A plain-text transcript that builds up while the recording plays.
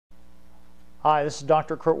Hi, this is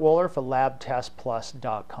Dr. Kurt Wohler for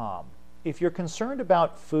LabTestPlus.com. If you're concerned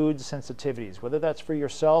about food sensitivities, whether that's for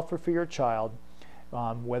yourself or for your child,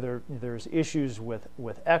 whether there's issues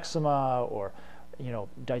with eczema or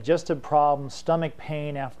digestive problems, stomach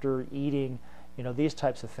pain after eating, these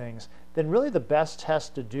types of things, then really the best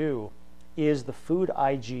test to do is the food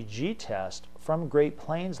IgG test from Great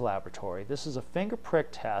Plains Laboratory. This is a finger prick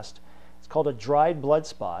test. It's called a dried blood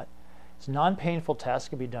spot. It's a non-painful test,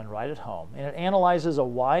 can be done right at home, and it analyzes a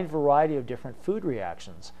wide variety of different food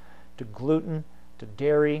reactions to gluten, to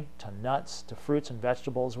dairy, to nuts, to fruits and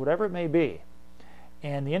vegetables, whatever it may be.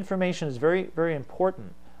 And the information is very, very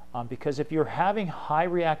important because if you're having high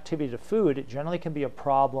reactivity to food, it generally can be a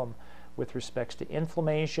problem with respects to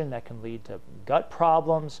inflammation that can lead to gut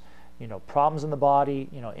problems, problems in the body,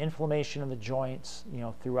 inflammation in the joints,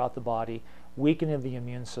 throughout the body, weakening of the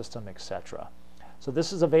immune system, etc. So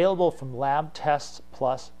this is available from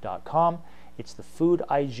LabTestPlus.com. It's the food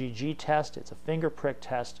IgG test. It's a finger prick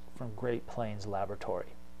test from Great Plains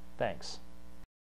Laboratory. Thanks.